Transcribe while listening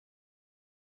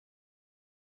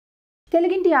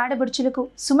తెలుగింటి ఆడబడుచులకు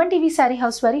Suman TV sorry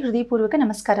house వారి హృదయపూర్వక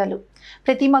నమస్కారాలు.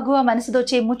 ప్రతి మగువ మనసు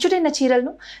దోచే ముచ్చటైన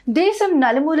చీరలను దేశం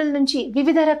నలుమూలల నుంచి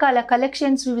వివిధ రకాల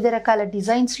కలెక్షన్స్, వివిధ రకాల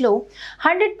డిజైన్స్ లో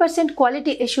 100%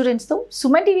 క్వాలిటీ అష్యూరెన్స్ తో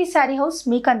సుమన్ టీవీ సారీ హౌస్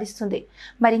మీకు అందిస్తుంది.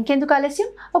 మరి ఇంకెందుకు ఆలస్యం,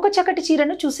 ఒక చక్కటి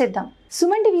చీరను చూసేద్దాం.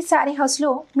 సుమన్ టీవీ సారీ హౌస్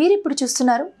లో మీరు ఇప్పుడు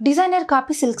చూస్తున్నారు డిజైనర్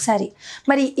కాపీ సిల్క్ సారీ.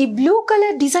 మరి ఈ blue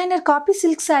colour designer copy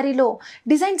silk సారీలో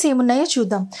డిజైన్స్ ఏమున్నాయో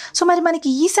చూద్దాం. సో మరి మనకి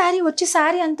ఈ సారీ వచ్చే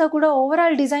సారీ అంతా కూడా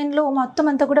ఓవరాల్ డిజైన్ లో మొత్తం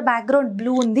అంతా కూడా బ్యాక్గ్రౌండ్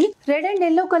బ్లూ ఉంది. రెడ్ అండ్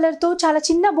ఎల్లో కలర్ తో చాలా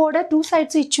చిన్న బోర్డర్ 2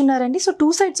 సైడ్స్ ఇచ్చున్నారండి. సో 2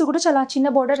 సైడ్స్ కూడా చాలా చిన్న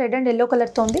border red and yellow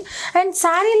colour తో ఉంది. అండ్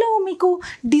సారీలో మీకు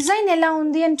డిజైన్ ఎలా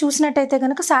ఉంది అని చూసినట్టయితే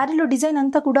కనుక సారీలో డిజైన్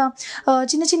అంతా కూడా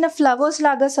చిన్న చిన్న ఫ్లవర్స్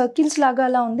లాగా, సర్కిల్స్ లాగా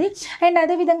అలా ఉంది. అండ్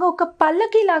అదేవిధంగా ఒక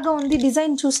పల్లకి లాగా ఉంది.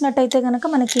 డిజైన్ చూసినట్టయితే కనుక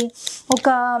మనకి ఒక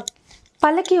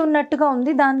పల్లకి ఉన్నట్టుగా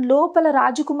ఉంది. దాని లోపల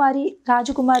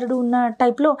రాజకుమారుడు ఉన్న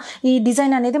టైప్లో ఈ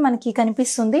డిజైన్ అనేది మనకి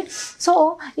కనిపిస్తుంది. సో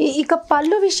ఇక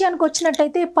పళ్ళు విషయానికి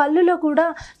వచ్చినట్టయితే పళ్ళులో కూడా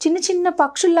చిన్న చిన్న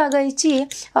పక్షుల్లాగా ఇచ్చి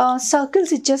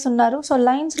సర్కిల్స్ ఇచ్చేస్తున్నారు. సో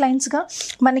లైన్స్గా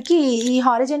మనకి ఈ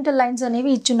హారిజెంటల్ లైన్స్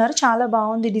అనేవి ఇచ్చున్నారు. చాలా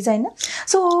బాగుంది డిజైన్.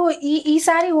 సో ఈ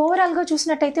శారీ ఓవరాల్గా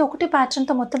చూసినట్టయితే ఒకటే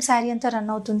ప్యాటర్న్తో మొత్తం శారీ అంతా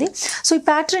రన్ అవుతుంది. సో ఈ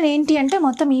ప్యాటర్న్ ఏంటి అంటే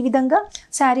మొత్తం ఈ విధంగా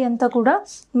శారీ అంతా కూడా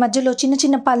మధ్యలో చిన్న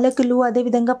చిన్న పల్లకులు,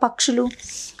 అదేవిధంగా పక్షులు,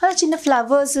 చిన్న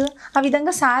ఫ్లవర్స్, ఆ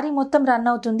విధంగా శారీ మొత్తం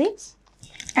రన్ అవుతుంది.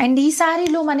 అండ్ ఈ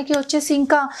శారీలో మనకి వచ్చేసి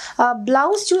ఇంకా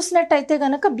బ్లౌజ్ చూసినట్టయితే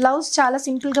కనుక బ్లౌజ్ చాలా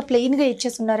సింపుల్గా ప్లెయిన్గా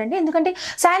ఇచ్చేస్తున్నారండి. ఎందుకంటే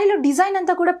శారీలో డిజైన్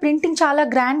అంతా కూడా ప్రింటింగ్ చాలా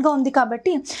గ్రాండ్గా ఉంది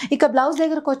కాబట్టి ఇక బ్లౌజ్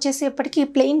దగ్గరకు వచ్చేసేపటికి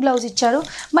ప్లెయిన్ బ్లౌజ్ ఇచ్చారు.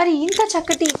 మరి ఇంత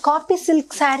చక్కటి కాపీ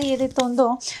సిల్క్ శారీ ఏదైతే ఉందో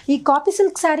ఈ కాపీ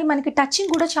సిల్క్ శారీ మనకి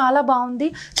టచింగ్ కూడా చాలా బాగుంది.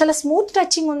 చాలా స్మూత్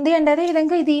టచింగ్ ఉంది. అండ్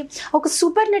అదేవిధంగా ఇది ఒక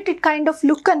super netted kind of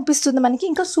look అనిపిస్తుంది మనకి.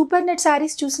 ఇంకా సూపర్ నెట్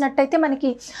శారీస్ చూసినట్టయితే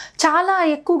మనకి చాలా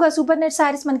ఎక్కువగా సూపర్ నెట్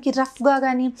శారీస్ మనకి రఫ్గా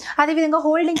కానీ అదేవిధంగా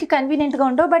హోల్డింగ్కి కన్వీనియంట్గా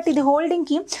ఉండవు. బట్ ఇది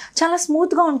హోల్డింగ్కి చాలా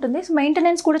స్మూత్గా ఉంటుంది. సో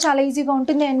మెయింటెనెన్స్ కూడా చాలా ఈజీగా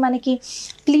ఉంటుంది. అండ్ మనకి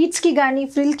ప్లీట్స్కి కానీ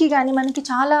ఫ్రిల్కి కానీ మనకి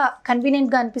చాలా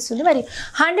కన్వీనియంట్గా అనిపిస్తుంది. మరి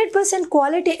 100%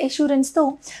 quality అష్యూరెన్స్తో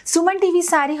Suman TV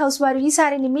sorry house వారు ఈ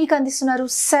సారీని మీకు అందిస్తున్నారు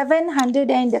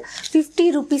 750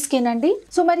 రూపీస్కేనండి.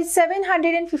 సో మరి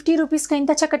 750 రూపీస్కి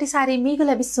ఇంత చక్కటి సారీ మీకు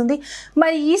లభిస్తుంది.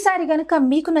 మరి ఈ సారీ కనుక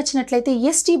మీకు నచ్చినట్లయితే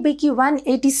STBకి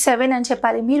 187 అని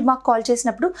చెప్పాలి. మీరు మాకు కాల్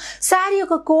చేసినప్పుడు సారీ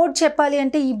ఒక కోడ్ చెప్పాలి.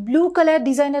 అంటే ఈ blue colour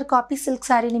designer copy silk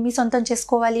శారీని మీ సొంతం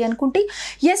చేసుకోవాలి అనుకుంటే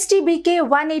STBకే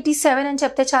 187 అని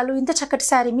చెప్తే చాలు, ఇంత చక్కటి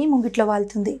శారీ మీ ముంగిట్లో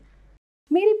వాళ్తుంది.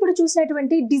 మీరు ఇప్పుడు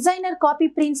చూసినటువంటి డిజైనర్ కాపీ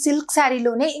ప్రింట్ సిల్క్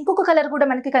శారీలోనే ఇంకొక కలర్ కూడా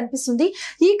మనకి కనిపిస్తుంది.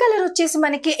 ఈ కలర్ వచ్చేసి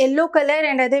మనకి ఎల్లో కలర్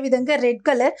అండ్ అదే విధంగా రెడ్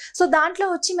కలర్. సో దాంట్లో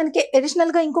వచ్చి మనకి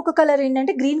అడిషనల్గా ఇంకొక కలర్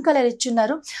ఏంటంటే గ్రీన్ కలర్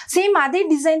ఇచ్చున్నారు. సేమ్ అదే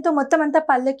డిజైన్తో మొత్తం అంతా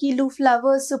పల్లకీలు,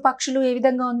 ఫ్లవర్స్, పక్షులు ఏ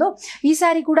విధంగా ఉందో ఈ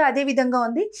శారీ కూడా అదే విధంగా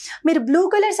ఉంది. మీరు బ్లూ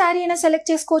కలర్ శారీ అయినా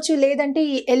సెలెక్ట్ చేసుకోవచ్చు, లేదంటే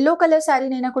ఈ ఎల్లో కలర్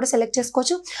శారీనైనా కూడా సెలెక్ట్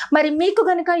చేసుకోవచ్చు. మరి మీకు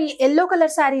కనుక ఈ ఎల్లో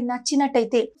కలర్ శారీ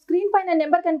నచ్చినట్టయితే స్క్రీన్ పైన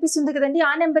నెంబర్ కనిపిస్తుంది కదండి,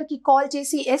 ఆ నెంబర్కి కాల్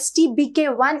చేసి STBK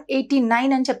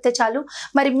 189 అని చెప్తే చాలు.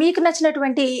 మరి మీకు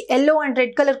నచ్చినటువంటి yellow and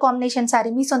red colour combination sari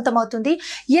మీ సొంతం అవుతుంది.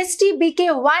 STBK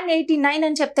 189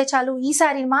 అని చెప్తే చాలు, ఈ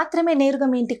శారీ మాత్రమే నేరుగా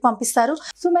మీ ఇంటికి పంపిస్తారు.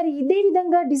 సో మరి ఇదే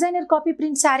విధంగా డిజైనర్ కాపీ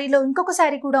ప్రింట్ శారీలో ఇంకొక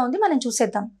శారీ కూడా ఉంది, మనం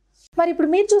చూసేద్దాం. మరి ఇప్పుడు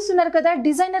మీరు చూస్తున్నారు కదా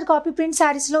డిజైనర్ కాపీ ప్రింట్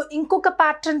శారీస్లో ఇంకొక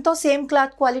ప్యాటర్న్తో సేమ్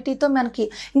క్లాత్ క్వాలిటీతో మనకి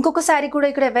ఇంకొక శారీ కూడా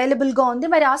ఇక్కడ అవైలబుల్గా ఉంది.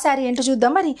 మరి ఆ శారీ ఏంటో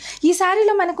చూద్దాం. మరి ఈ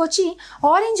శారీలో మనకు వచ్చి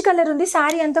ఆరెంజ్ కలర్ ఉంది.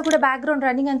 శారీ అంతా కూడా బ్యాక్గ్రౌండ్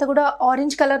రన్నింగ్ అంతా కూడా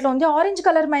ఆరెంజ్ కలర్లో ఉంది. ఆరెంజ్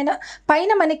కలర్ పైన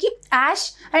మనకి యాష్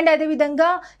అండ్ అదేవిధంగా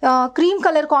క్రీమ్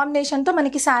కలర్ కాంబినేషన్తో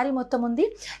మనకి శారీ మొత్తం ఉంది.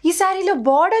 ఈ శారీలో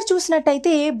బార్డర్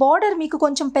చూసినట్టయితే బార్డర్ మీకు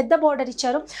కొంచెం పెద్ద బార్డర్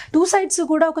ఇచ్చారు. 2 సైడ్స్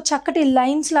కూడా ఒక చక్కటి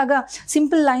లైన్స్ లాగా,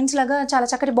 సింపుల్ లైన్స్ లాగా చాలా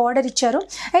చక్కటి బార్డర్ ఇచ్చారు.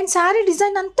 అండ్ శారీ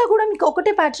డిజైన్ అంతా కూడా మీకు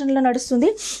ఒకటే ప్యాటర్న్లో నడుస్తుంది.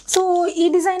 సో ఈ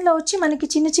డిజైన్లో వచ్చి మనకి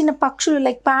చిన్న చిన్న పక్షులు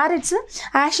like parrots,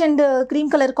 ash and cream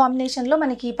colour కాంబినేషన్లో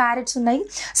మనకి ప్యారెట్స్ ఉన్నాయి.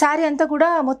 శారీ అంతా కూడా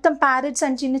మొత్తం ప్యారెట్స్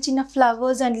అండ్ చిన్న చిన్న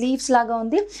ఫ్లవర్స్ అండ్ లీవ్స్ లాగా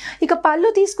ఉంది. ఇక పళ్ళు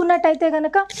తీసుకున్నట్టయితే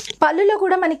కనుక పళ్ళులో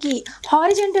కూడా మనకి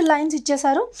హారిజెంటల్ లైన్స్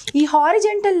ఇచ్చేసారు. ఈ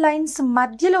హారిజెంటల్ లైన్స్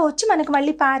మధ్యలో వచ్చి మనకి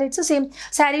మళ్ళీ ప్యారెట్స్ సేమ్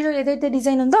శారీలో ఏదైతే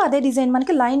డిజైన్ ఉందో అదే డిజైన్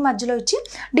మనకి లైన్ మధ్యలో ఇచ్చి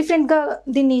డిఫరెంట్గా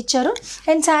దీన్ని ఇచ్చారు.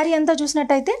 అండ్ శారీ అంతా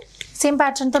చూసినట్టయితే సేమ్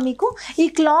ప్యాటర్న్తో మీకు ఈ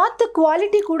క్లాత్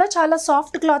క్వాలిటీ కూడా చాలా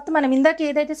సాఫ్ట్ క్లాత్. మనం ఇందాక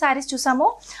ఏదైతే శారీస్ చూసామో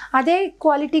అదే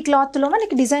క్వాలిటీ క్లాత్లో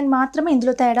మనకి డిజైన్ మాత్రమే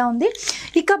ఇందులో తేడా ఉంది.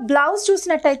 ఇక బ్లౌజ్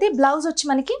చూసినట్టయితే బ్లౌజ్ వచ్చి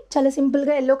మనకి చాలా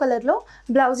సింపుల్గా ఎల్లో కలర్లో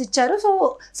బ్లౌజ్ ఇచ్చారు. సో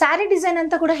శారీ డిజైన్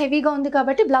అంతా కూడా హెవీగా ఉంది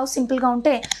కాబట్టి బ్లౌజ్ సింపుల్గా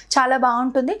ఉంటే చాలా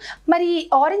బాగుంటుంది. మరి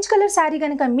ఆరెంజ్ కలర్ శారీ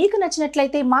కనుక మీకు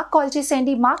నచ్చినట్లయితే మాకు కాల్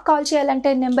చేసేయండి. మాకు కాల్ చేయాలంటే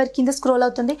నెంబర్ కింద స్క్రోల్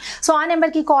అవుతుంది. సో ఆ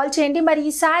నెంబర్కి కాల్ చేయండి. మరి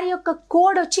ఈ శారీ యొక్క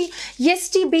కోడ్ వచ్చి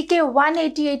STBK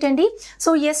 188 అండి. సో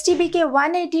STBK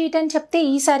 188 అని చెప్తే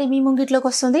ఈ సారీ మీ ముంగిట్లోకి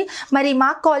వస్తుంది. మరి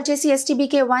మాకు కాల్ చేసి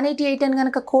STBK 188 అని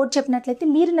కనుక కోడ్ చెప్పినట్లయితే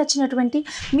మీరు మెచ్చినటువంటి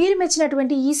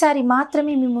ఉన్నటువంటి ఈ సారీ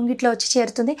మాత్రమే మీ ముంగిట్లో వచ్చి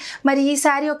చేరుతుంది. మరి ఈ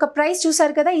సారీ యొక్క ప్రైస్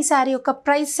చూసారు కదా, ఈ సారీ యొక్క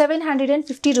ప్రైస్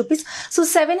 750 రూపీస్. సో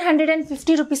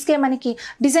 750 రూపీస్కే మనకి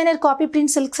designer copy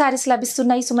print silk saris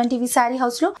లభిస్తున్నాయి సుమన్ టీవీ సారీ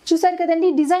హౌస్లో. చూసారు కదండి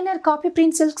డిజైనర్ కాపీ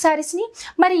ప్రింట్ సిల్క్ సారీస్ని.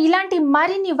 మరి ఇలాంటి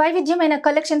మరిన్ని వైవిధ్యమైన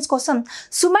కలెక్షన్స్ కోసం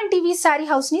సుమన్ టీవీ సారీ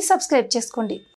హౌస్ని సబ్స్క్రైబ్ చేసుకోండి.